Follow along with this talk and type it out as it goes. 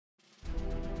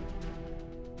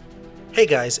Hey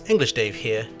guys, English Dave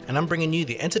here, and I'm bringing you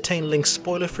the Entertain Lynx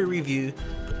spoiler-free review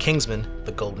for Kingsman: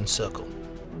 The Golden Circle.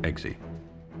 Eggsy,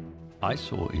 I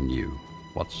saw in you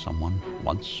what someone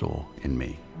once saw in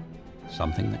me.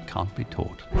 Something that can't be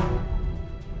taught.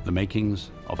 The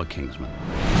makings of a Kingsman.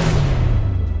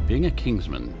 Being a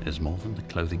Kingsman is more than the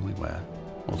clothing we wear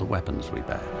or the weapons we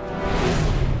bear.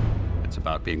 It's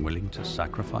about being willing to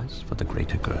sacrifice for the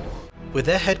greater good. With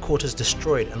their headquarters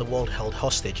destroyed and the world held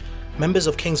hostage, members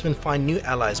of Kingsman find new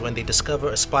allies when they discover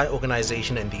a spy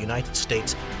organization in the United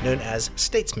States known as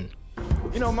Statesmen.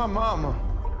 You know, my mama,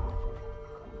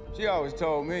 she always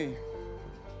told me,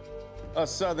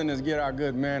 us Southerners get our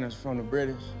good manners from the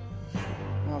British.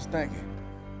 I was thinking,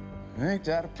 ain't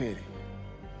that a pity?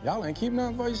 Y'all ain't keep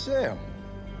nothing for yourself.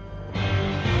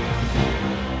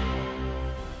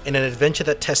 In an adventure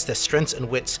that tests their strengths and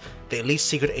wits, the elite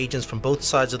secret agents from both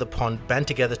sides of the pond band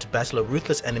together to battle a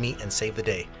ruthless enemy and save the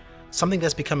day. Something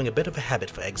that's becoming a bit of a habit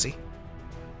for Eggsy.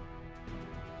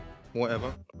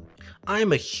 Whatever. I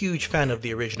am a huge fan of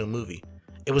the original movie.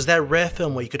 It was that rare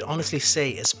film where you could honestly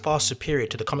say it's far superior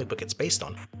to the comic book it's based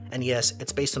on. And yes,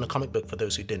 it's based on a comic book for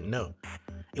those who didn't know.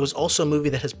 It was also a movie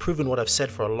that has proven what I've said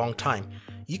for a long time.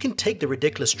 You can take the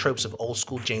ridiculous tropes of old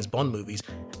school James Bond movies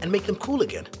and make them cool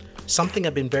again. Something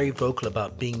I've been very vocal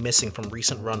about being missing from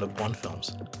recent run of Bond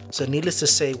films. So needless to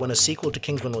say, when a sequel to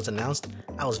Kingsman was announced,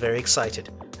 I was very excited.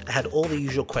 I had all the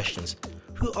usual questions.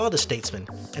 Who are the Statesmen?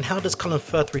 And how does Colin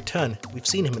Firth return? We've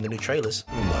seen him in the new trailers.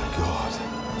 Oh my god.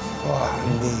 Fuck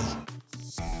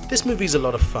me. This movie is a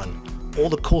lot of fun. All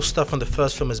the cool stuff from the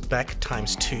first film is back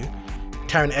times 2.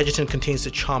 Taron Egerton continues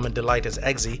to charm and delight as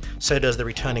Eggsy, so does the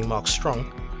returning Mark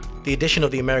Strong. The addition of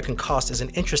the American cast is an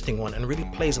interesting one and really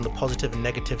plays on the positive and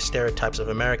negative stereotypes of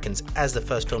Americans as the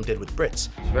first film did with Brits.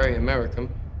 It's very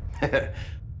American.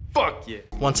 Fuck yeah!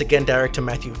 Once again, director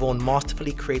Matthew Vaughn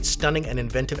masterfully creates stunning and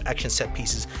inventive action set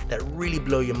pieces that really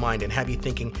blow your mind and have you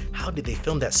thinking, how did they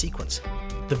film that sequence?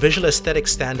 The visual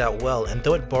aesthetics stand out well, and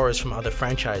though it borrows from other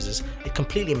franchises, it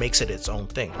completely makes it its own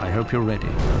thing. I hope you're ready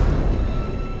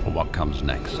for what comes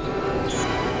next.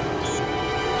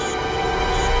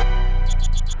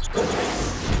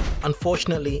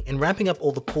 Unfortunately, in ramping up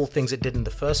all the cool things it did in the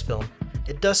first film,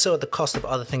 it does so at the cost of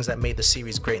other things that made the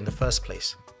series great in the first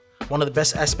place. One of the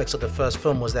best aspects of the first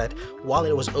film was that, while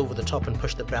it was over the top and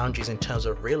pushed the boundaries in terms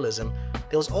of realism,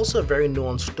 there was also a very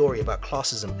nuanced story about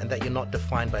classism and that you're not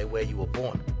defined by where you were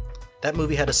born. That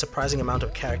movie had a surprising amount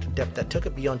of character depth that took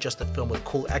it beyond just a film with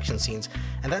cool action scenes,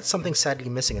 and that's something sadly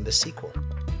missing in the sequel.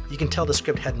 You can tell the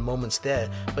script had moments there,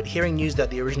 but hearing news that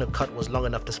the original cut was long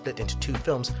enough to split into 2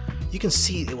 films, you can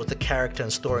see it was the character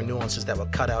and story nuances that were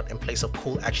cut out in place of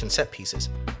cool action set pieces.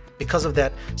 Because of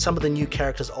that, some of the new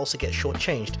characters also get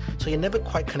shortchanged, so you're never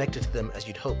quite connected to them as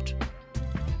you'd hoped.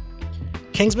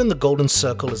 Kingsman: The Golden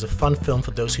Circle is a fun film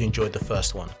for those who enjoyed the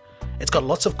first one. It's got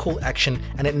lots of cool action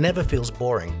and it never feels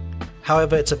boring.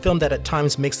 However, it's a film that at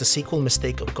times makes the sequel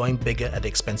mistake of going bigger at the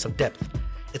expense of depth.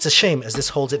 It's a shame as this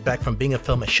holds it back from being a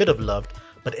film I should have loved,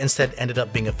 but instead ended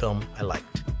up being a film I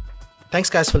liked. Thanks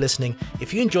guys for listening.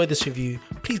 If you enjoyed this review,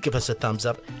 please give us a thumbs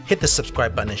up, hit the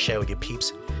subscribe button and share with your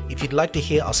peeps. If you'd like to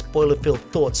hear our spoiler-filled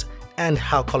thoughts and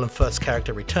how Colin Firth's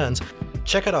character returns,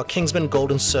 check out our Kingsman: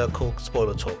 Golden Circle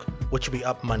spoiler talk, which will be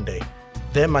up Monday.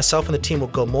 There, myself and the team will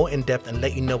go more in depth and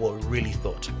let you know what we really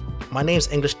thought. My name's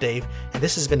English Dave, and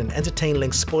this has been an Entertain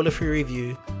Lynx spoiler-free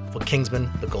review for Kingsman: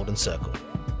 The Golden Circle.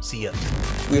 See ya.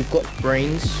 We've got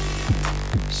brains,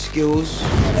 skills,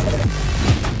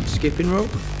 skipping rope.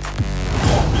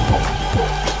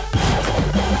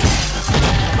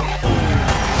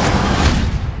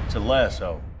 It's a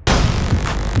lasso.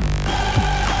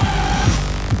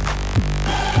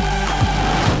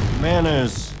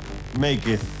 Manners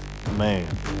maketh man.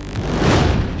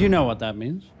 Do you know what that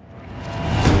means?